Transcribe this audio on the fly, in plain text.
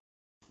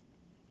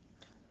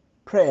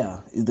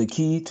Prayer is the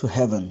key to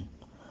heaven,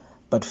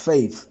 but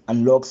faith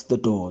unlocks the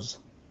doors.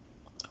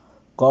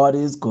 God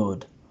is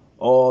good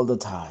all the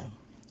time,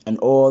 and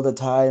all the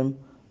time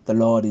the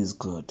Lord is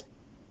good.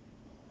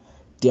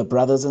 Dear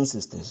brothers and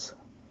sisters,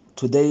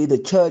 today the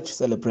church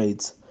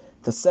celebrates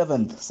the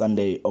 7th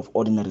Sunday of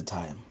Ordinary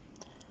Time,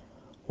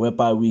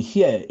 whereby we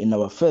hear in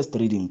our first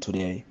reading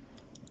today,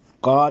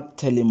 God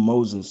telling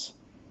Moses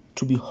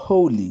to be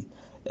holy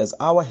as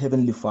our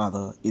Heavenly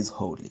Father is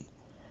holy.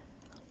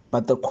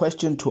 But the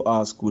question to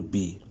ask would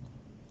be,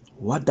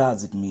 what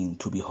does it mean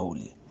to be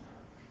holy?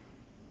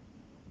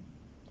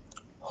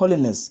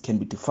 Holiness can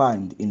be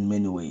defined in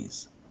many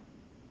ways.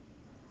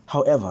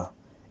 However,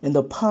 in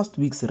the past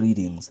week's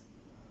readings,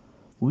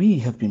 we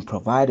have been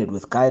provided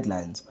with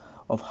guidelines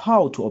of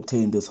how to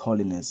obtain this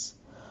holiness.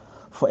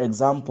 For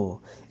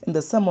example, in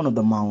the Sermon on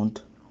the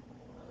Mount,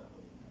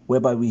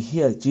 whereby we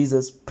hear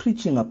Jesus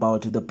preaching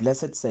about the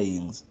blessed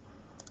sayings,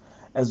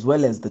 as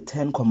well as the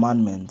 10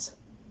 commandments,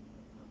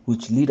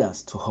 which lead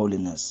us to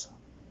holiness.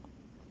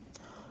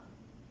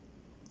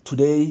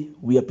 Today,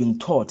 we are being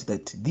taught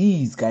that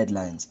these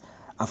guidelines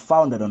are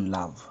founded on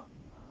love.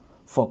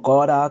 For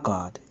God our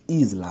God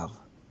is love,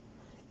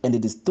 and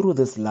it is through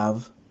this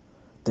love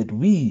that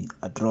we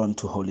are drawn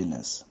to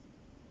holiness.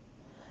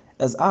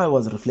 As I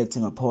was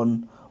reflecting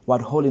upon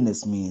what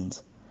holiness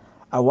means,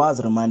 I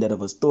was reminded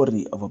of a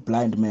story of a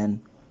blind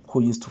man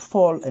who used to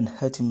fall and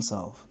hurt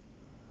himself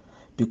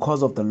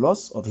because of the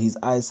loss of his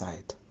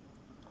eyesight.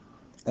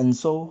 And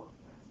so,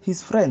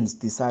 his friends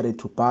decided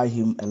to buy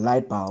him a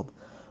light bulb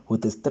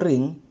with a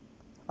string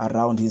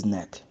around his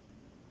neck,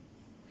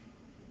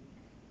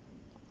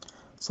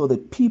 so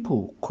that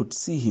people could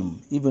see him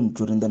even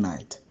during the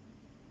night.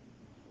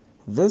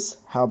 This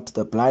helped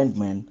the blind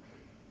man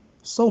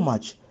so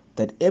much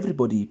that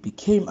everybody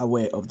became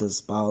aware of this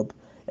bulb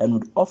and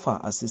would offer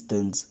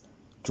assistance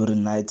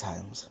during night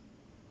times.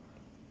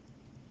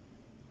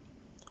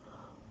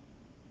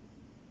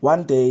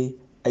 One day,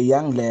 a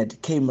young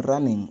lad came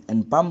running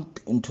and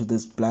bumped into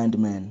this blind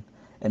man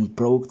and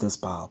broke this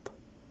bulb.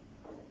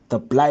 The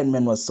blind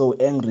man was so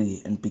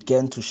angry and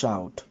began to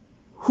shout,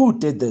 "Who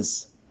did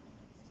this?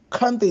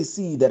 Can't they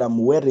see that I'm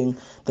wearing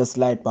this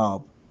light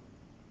bulb?"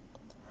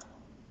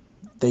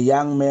 The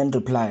young man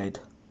replied,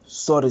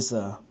 "Sorry,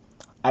 sir,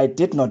 I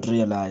did not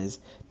realize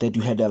that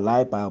you had a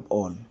light bulb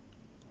on."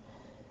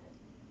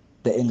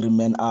 The angry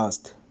man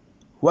asked,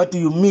 "What do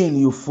you mean,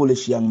 you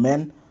foolish young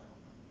man?"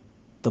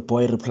 The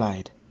boy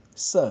replied,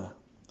 "Sir,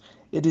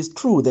 it is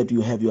true that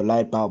you have your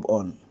light bulb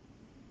on.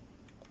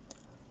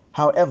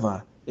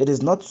 However, it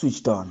is not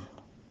switched on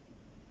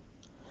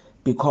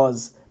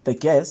because the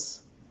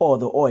gas or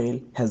the oil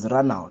has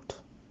run out."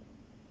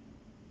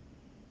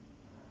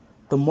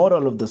 The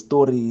moral of the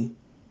story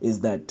is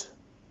that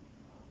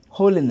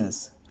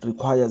holiness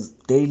requires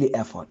daily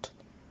effort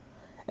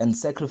and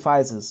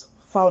sacrifices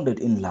founded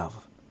in love.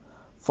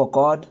 For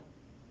God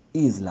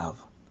is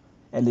love,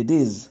 and it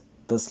is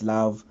this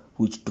love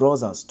which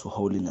draws us to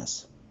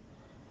holiness.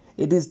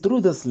 It is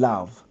through this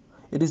love,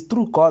 it is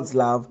through God's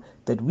love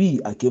that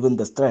we are given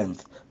the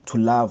strength to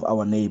love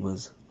our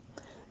neighbors.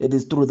 It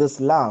is through this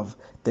love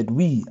that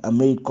we are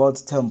made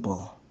God's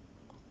temple.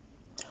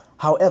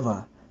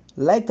 However,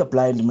 like the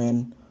blind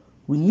man,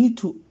 we need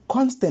to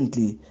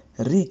constantly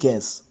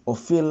regas or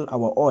fill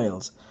our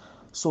oils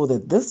so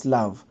that this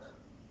love,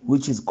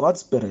 which is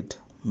God's Spirit,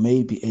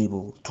 may be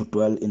able to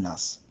dwell in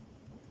us.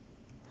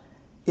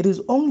 It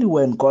is only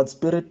when God's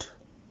Spirit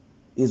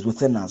is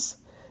within us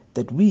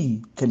that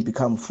we can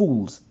become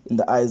fools in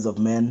the eyes of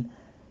men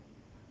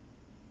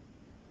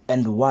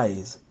and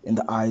wise in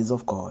the eyes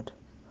of God.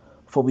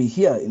 For we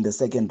hear in the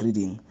second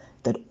reading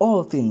that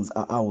all things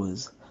are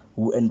ours,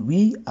 and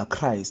we are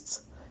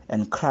Christ's,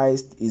 and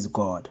Christ is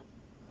God.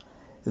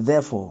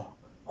 Therefore,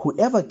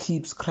 whoever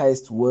keeps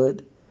Christ's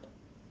word,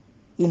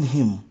 in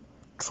him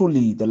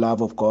truly the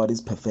love of God is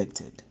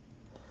perfected.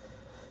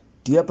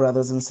 Dear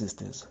brothers and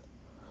sisters,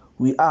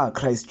 we are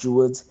Christ's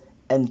stewards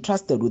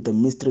entrusted with the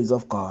mysteries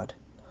of God,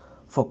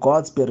 for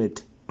God's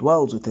Spirit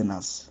dwells within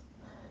us,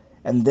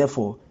 and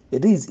therefore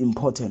it is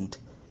important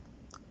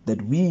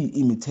that we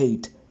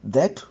imitate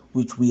that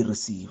which we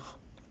receive.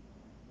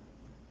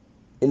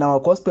 In our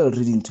gospel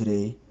reading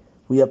today,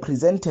 we are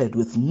presented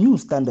with new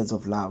standards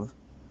of love,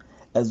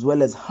 as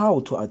well as how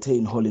to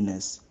attain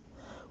holiness,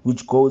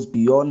 which goes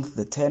beyond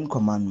the 10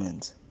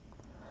 commandments.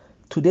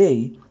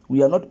 Today,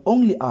 we are not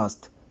only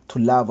asked to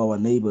love our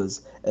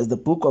neighbors as the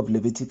book of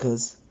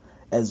Leviticus,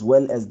 as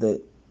well as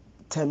the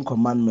 10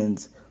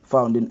 commandments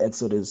found in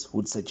Exodus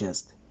would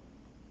suggest,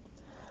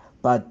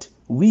 but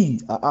we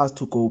are asked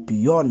to go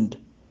beyond.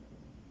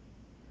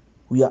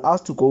 We are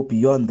asked to go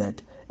beyond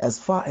that, as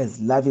far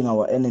as loving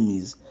our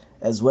enemies,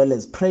 as well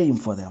as praying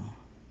for them.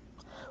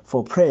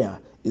 For prayer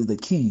is the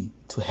key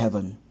to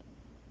heaven,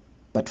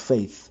 but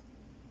faith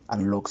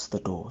unlocks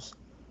the doors.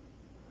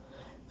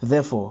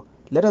 Therefore,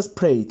 let us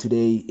pray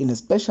today in a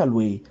special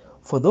way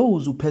for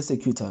those who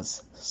persecute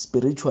us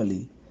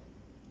spiritually,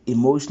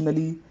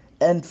 emotionally,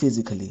 and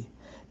physically,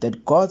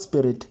 that God's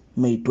Spirit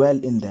may dwell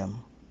in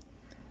them,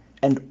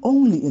 And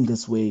only in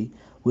this way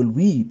will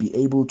we be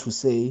able to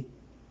say,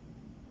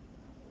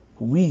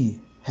 we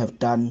have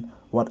done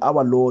what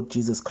our Lord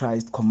Jesus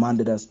Christ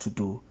commanded us to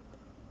do,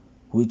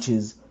 which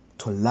is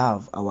to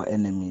love our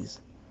enemies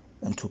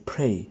and to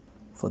pray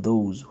for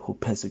those who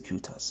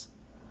persecute us.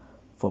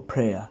 For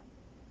prayer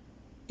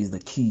is the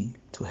key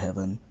to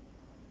heaven,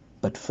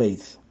 but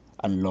faith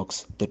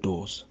unlocks the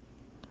doors.